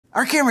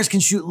Our cameras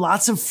can shoot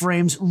lots of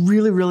frames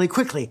really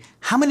quickly.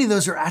 How many of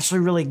those are actually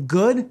really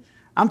good?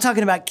 I'm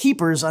talking about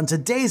keepers on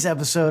today's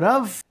episode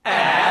of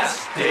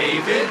Ask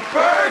David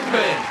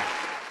Bergman.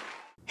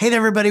 Hey there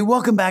everybody,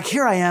 welcome back.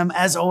 Here I am,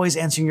 as always,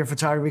 answering your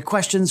photography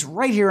questions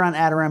right here on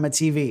Adorama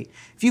TV.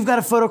 If you've got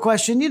a photo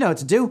question, you know what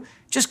to do.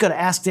 Just go to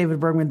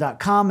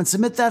askdavidbergman.com and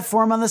submit that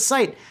form on the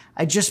site.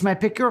 I just might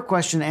pick your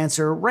question and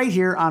answer right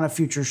here on a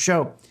future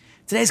show.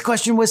 Today's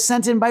question was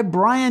sent in by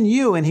Brian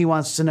Yu, and he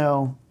wants to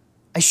know,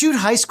 I shoot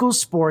high school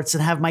sports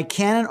and have my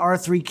Canon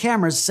R3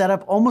 cameras set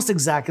up almost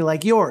exactly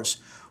like yours.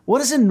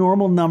 What is a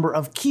normal number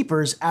of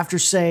keepers after,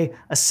 say,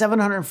 a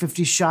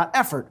 750 shot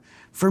effort?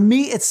 For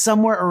me, it's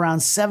somewhere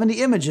around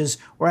 70 images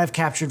where I've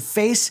captured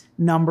face,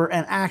 number,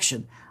 and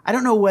action. I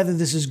don't know whether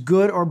this is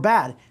good or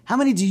bad. How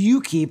many do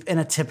you keep in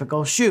a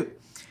typical shoot?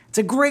 It's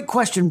a great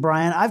question,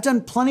 Brian. I've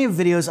done plenty of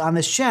videos on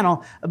this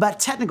channel about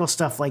technical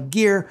stuff like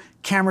gear,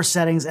 camera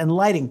settings, and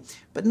lighting,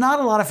 but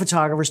not a lot of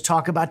photographers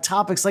talk about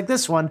topics like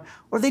this one,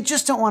 or they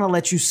just don't want to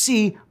let you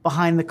see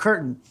behind the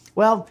curtain.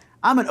 Well,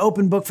 I'm an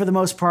open book for the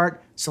most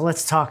part, so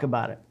let's talk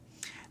about it.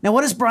 Now,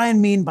 what does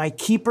Brian mean by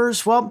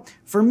keepers? Well,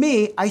 for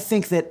me, I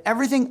think that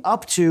everything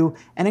up to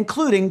and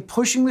including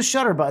pushing the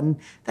shutter button,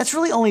 that's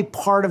really only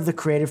part of the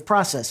creative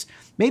process.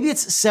 Maybe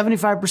it's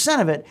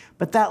 75% of it,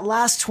 but that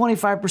last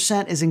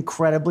 25% is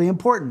incredibly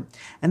important.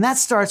 And that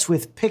starts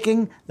with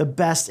picking the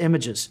best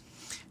images.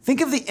 Think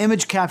of the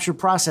image capture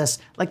process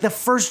like the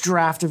first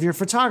draft of your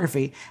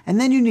photography, and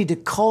then you need to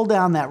cull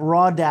down that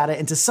raw data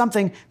into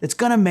something that's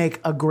gonna make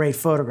a great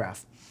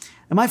photograph.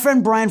 And my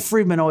friend Brian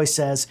Friedman always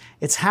says,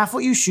 it's half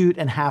what you shoot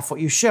and half what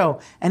you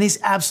show. And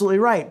he's absolutely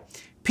right.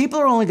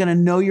 People are only gonna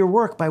know your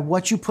work by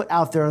what you put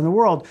out there in the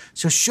world.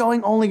 So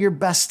showing only your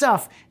best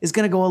stuff is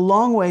gonna go a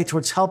long way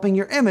towards helping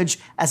your image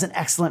as an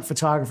excellent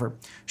photographer.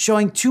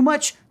 Showing too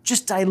much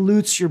just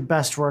dilutes your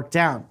best work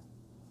down.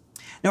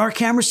 Now, our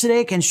cameras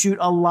today can shoot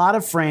a lot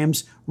of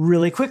frames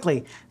really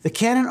quickly. The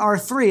Canon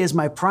R3 is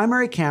my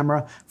primary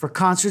camera for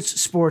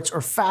concerts, sports, or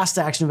fast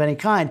action of any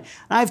kind. And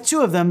I have two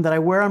of them that I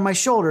wear on my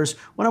shoulders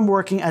when I'm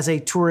working as a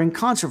touring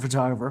concert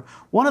photographer.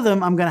 One of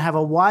them, I'm gonna have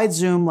a wide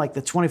zoom like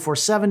the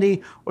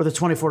 24-70 or the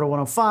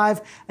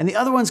 24-105, and the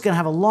other one's gonna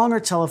have a longer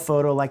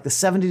telephoto like the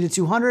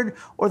 70-200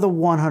 or the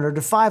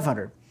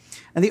 100-500.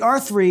 And the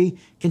R3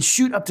 can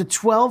shoot up to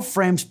 12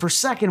 frames per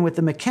second with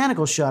the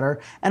mechanical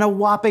shutter and a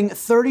whopping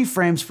 30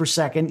 frames per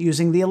second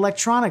using the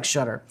electronic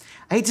shutter.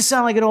 I hate to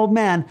sound like an old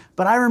man,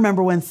 but I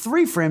remember when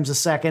 3 frames a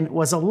second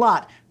was a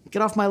lot.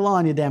 Get off my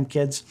lawn, you damn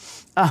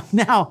kids.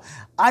 Now,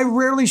 I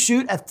rarely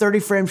shoot at 30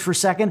 frames per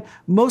second,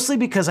 mostly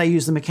because I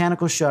use the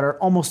mechanical shutter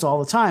almost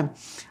all the time.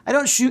 I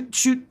don't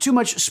shoot too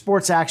much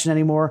sports action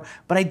anymore,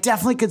 but I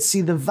definitely could see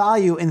the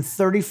value in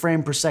 30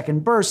 frame per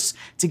second bursts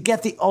to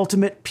get the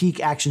ultimate peak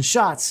action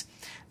shots.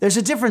 There's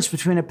a difference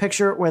between a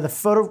picture where the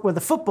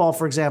football,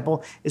 for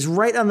example, is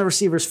right on the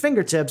receiver's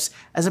fingertips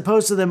as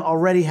opposed to them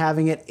already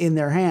having it in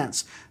their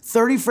hands.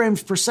 30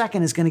 frames per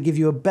second is going to give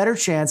you a better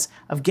chance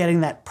of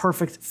getting that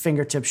perfect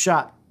fingertip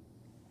shot.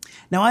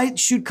 Now, I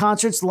shoot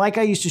concerts like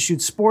I used to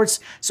shoot sports,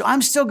 so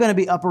I'm still going to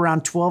be up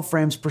around 12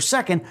 frames per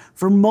second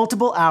for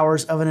multiple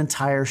hours of an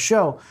entire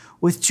show.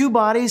 With 2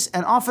 bodies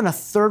and often a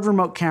third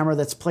remote camera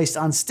that's placed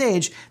on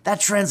stage,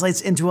 that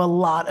translates into a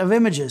lot of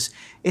images.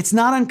 It's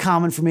not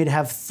uncommon for me to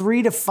have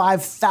 3,000 to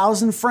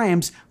 5,000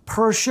 frames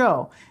per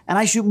show, and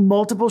I shoot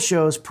multiple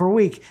shows per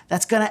week.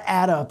 That's going to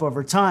add up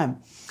over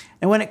time.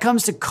 And when it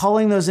comes to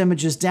culling those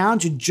images down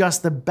to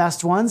just the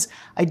best ones,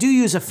 I do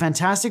use a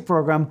fantastic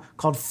program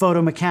called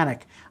Photo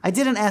Mechanic. I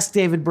did an Ask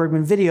David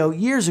Bergman video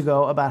years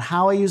ago about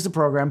how I use the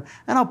program,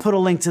 and I'll put a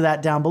link to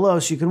that down below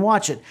so you can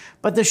watch it.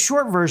 But the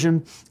short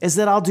version is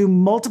that I'll do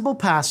multiple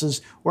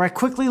passes where I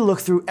quickly look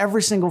through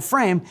every single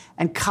frame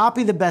and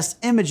copy the best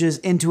images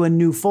into a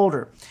new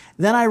folder.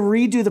 Then I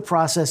redo the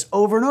process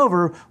over and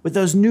over with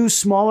those new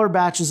smaller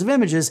batches of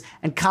images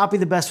and copy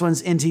the best ones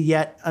into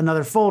yet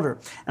another folder.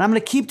 And I'm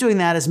gonna keep doing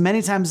that as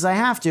many times as I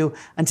have to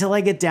until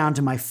I get down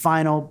to my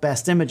final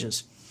best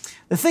images.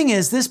 The thing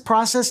is, this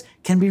process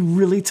can be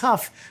really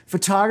tough.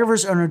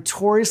 Photographers are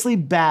notoriously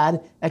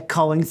bad at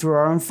culling through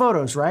our own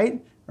photos,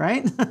 right?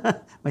 Am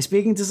I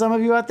speaking to some of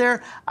you out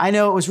there? I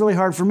know it was really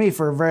hard for me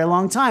for a very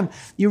long time.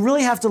 You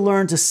really have to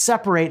learn to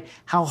separate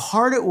how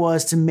hard it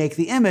was to make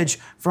the image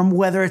from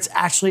whether it's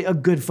actually a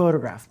good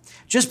photograph.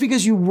 Just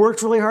because you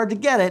worked really hard to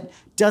get it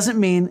doesn't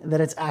mean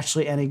that it's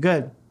actually any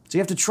good. So you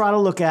have to try to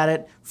look at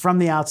it from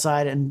the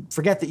outside and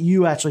forget that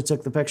you actually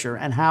took the picture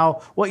and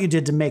what you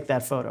did to make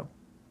that photo.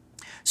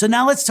 So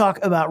now let's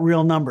talk about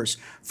real numbers.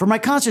 For my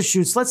concert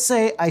shoots, let's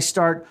say I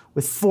start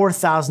with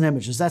 4,000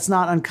 images. That's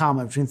not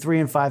uncommon, between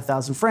 3,000 and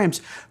 5,000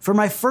 frames. For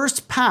my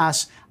first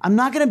pass, I'm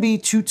not gonna be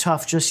too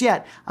tough just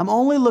yet. I'm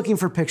only looking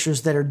for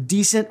pictures that are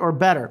decent or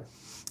better.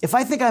 If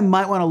I think I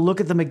might wanna look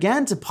at them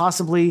again to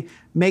possibly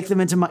get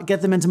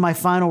them into my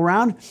final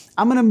round,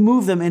 I'm gonna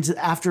move them into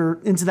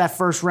that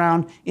first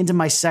round into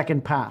my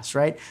second pass,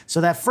 right?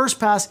 So that first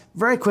pass,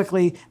 very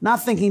quickly,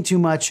 not thinking too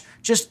much,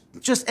 just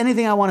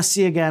anything I wanna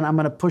see again, I'm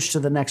gonna push to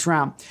the next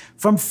round.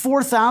 From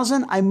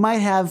 4,000, I might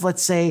have,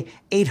 let's say,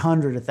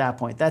 800 at that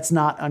point. That's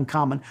not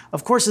uncommon.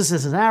 Of course, this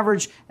is an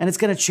average, and it's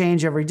gonna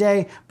change every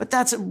day, but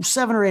that's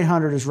 700 or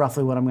 800 is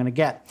roughly what I'm gonna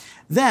get.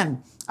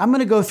 Then, I'm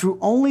gonna go through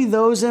only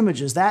those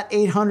images, that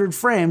 800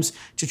 frames,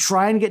 to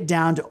try and get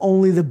down to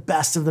only the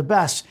best of the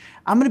best.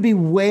 I'm gonna be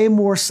way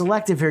more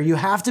selective here. You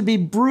have to be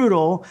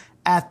brutal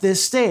at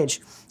this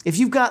stage. If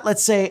you've got,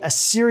 let's say, a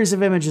series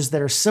of images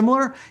that are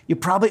similar, you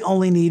probably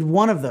only need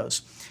one of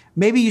those.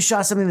 Maybe you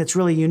shot something that's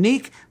really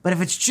unique, but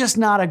if it's just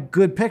not a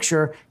good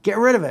picture, get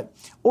rid of it.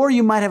 Or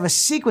you might have a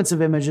sequence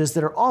of images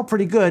that are all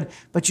pretty good,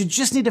 but you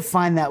just need to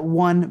find that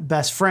one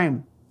best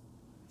frame.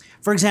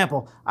 For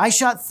example, I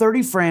shot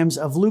 30 frames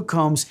of Luke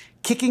Combs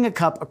kicking a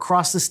cup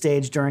across the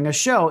stage during a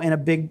show in a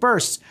big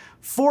burst.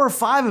 4 or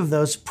 5 of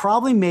those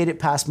probably made it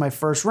past my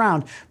first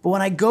round, but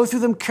when I go through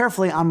them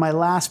carefully on my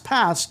last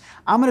pass,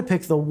 I'm gonna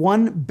pick the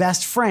one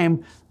best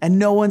frame and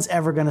no one's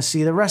ever gonna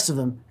see the rest of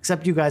them,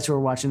 except you guys who are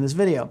watching this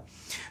video.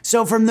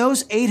 So from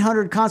those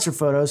 800 concert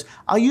photos,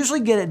 I'll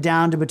usually get it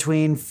down to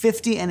between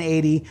 50 and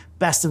 80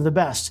 best of the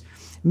best.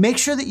 Make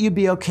sure that you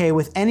be okay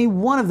with any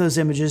one of those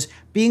images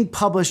being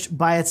published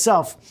by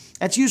itself.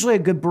 That's usually a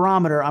good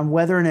barometer on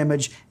whether an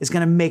image is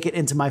gonna make it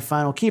into my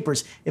final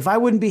keepers. If I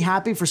wouldn't be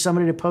happy for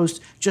somebody to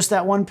post just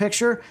that one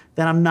picture,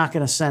 then I'm not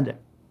gonna send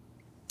it.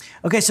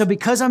 Okay, so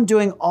because I'm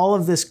doing all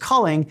of this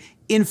culling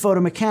in Photo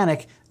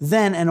Mechanic,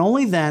 then and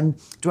only then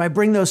do I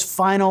bring those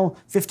final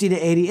 50 to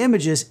 80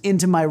 images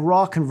into my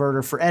RAW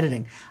converter for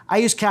editing. I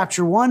use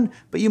Capture One,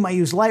 but you might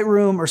use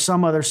Lightroom or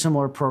some other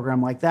similar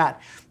program like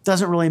that.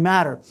 Doesn't really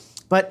matter.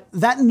 But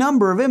that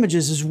number of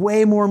images is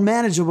way more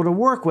manageable to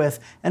work with,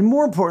 and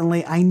more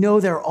importantly, I know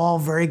they're all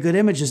very good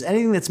images.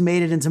 Anything that's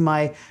made it into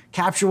my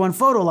Capture One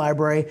photo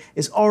library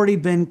has already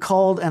been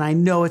culled, and I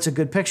know it's a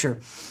good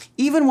picture.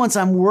 Even once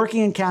I'm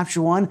working in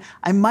Capture One,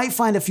 I might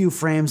find a few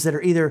frames that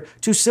are either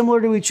too similar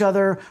to each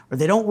other, or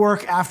they don't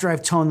work after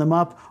I've toned them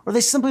up, or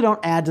they simply don't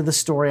add to the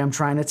story I'm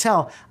trying to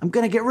tell. I'm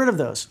gonna get rid of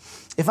those.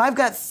 If I've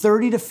got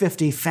 30 to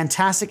 50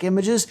 fantastic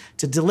images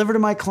to deliver to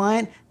my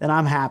client, then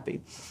I'm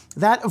happy.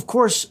 That, of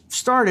course,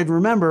 started,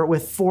 remember,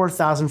 with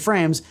 4,000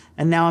 frames,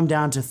 and now I'm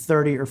down to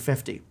 30 or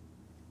 50.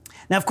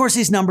 Now, of course,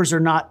 these numbers are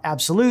not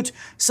absolute.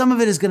 Some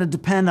of it is going to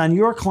depend on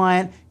your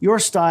client, your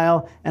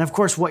style, and of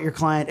course, what your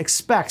client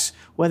expects,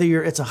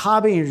 whether it's a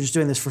hobby and you're just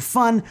doing this for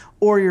fun,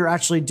 or you're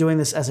actually doing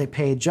this as a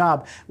paid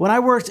job. When I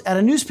worked at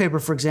a newspaper,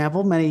 for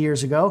example, many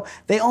years ago,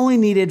 they only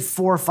needed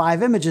 4 or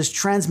 5 images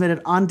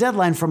transmitted on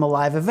deadline from a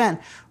live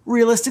event.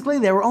 Realistically,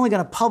 they were only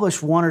going to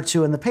publish 1 or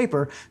 2 in the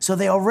paper, so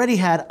they already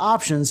had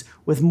options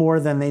with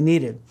more than they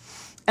needed.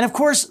 And of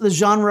course, the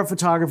genre of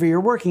photography you're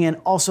working in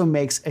also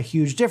makes a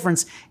huge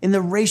difference in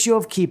the ratio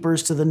of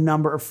keepers to the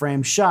number of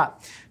frames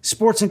shot.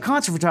 Sports and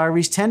concert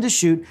photographies tend to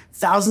shoot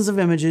thousands of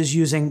images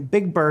using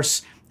big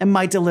bursts and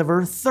might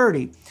deliver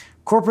 30.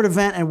 Corporate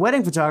event and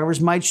wedding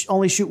photographers might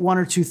only shoot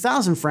 1,000 or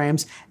 2,000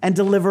 frames and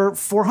deliver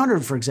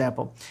 400, for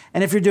example.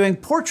 And if you're doing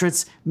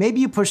portraits,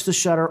 maybe you push the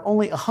shutter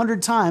only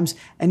 100 times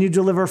and you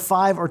deliver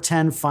 5 or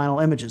 10 final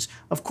images.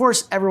 Of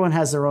course, everyone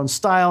has their own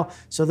style,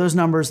 so those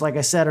numbers, like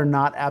I said, are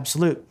not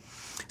absolute.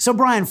 So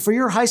Brian, for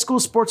your high school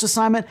sports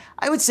assignment,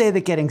 I would say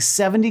that getting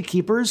 70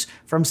 keepers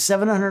from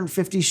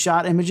 750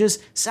 shot images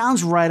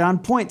sounds right on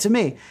point to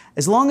me.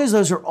 As long as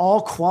those are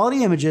all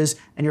quality images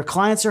and your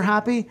clients are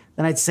happy,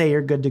 then I'd say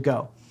you're good to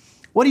go.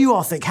 What do you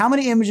all think? How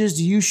many images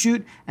do you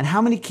shoot and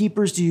how many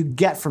keepers do you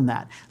get from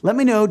that? Let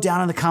me know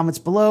down in the comments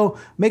below.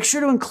 Make sure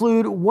to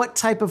include what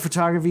type of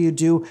photography you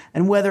do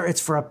and whether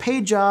it's for a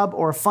paid job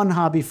or a fun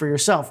hobby for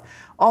yourself.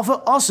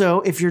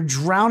 Also, if you're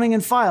drowning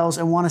in files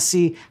and want to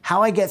see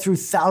how I get through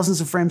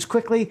thousands of frames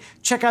quickly,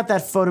 check out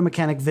that Photo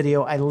Mechanic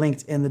video I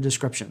linked in the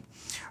description.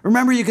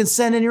 Remember, you can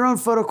send in your own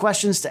photo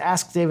questions to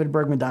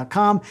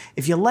askdavidbergman.com.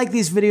 If you like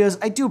these videos,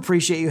 I do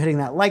appreciate you hitting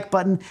that like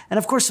button and,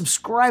 of course,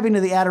 subscribing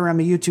to the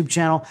Adorama YouTube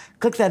channel.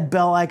 Click that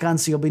bell icon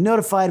so you'll be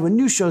notified when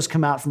new shows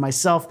come out from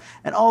myself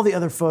and all the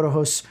other photo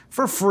hosts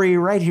for free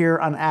right here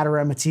on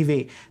Adorama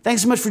TV.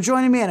 Thanks so much for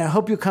joining me, and I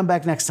hope you'll come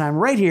back next time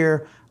right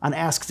here on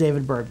Ask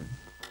David Bergman.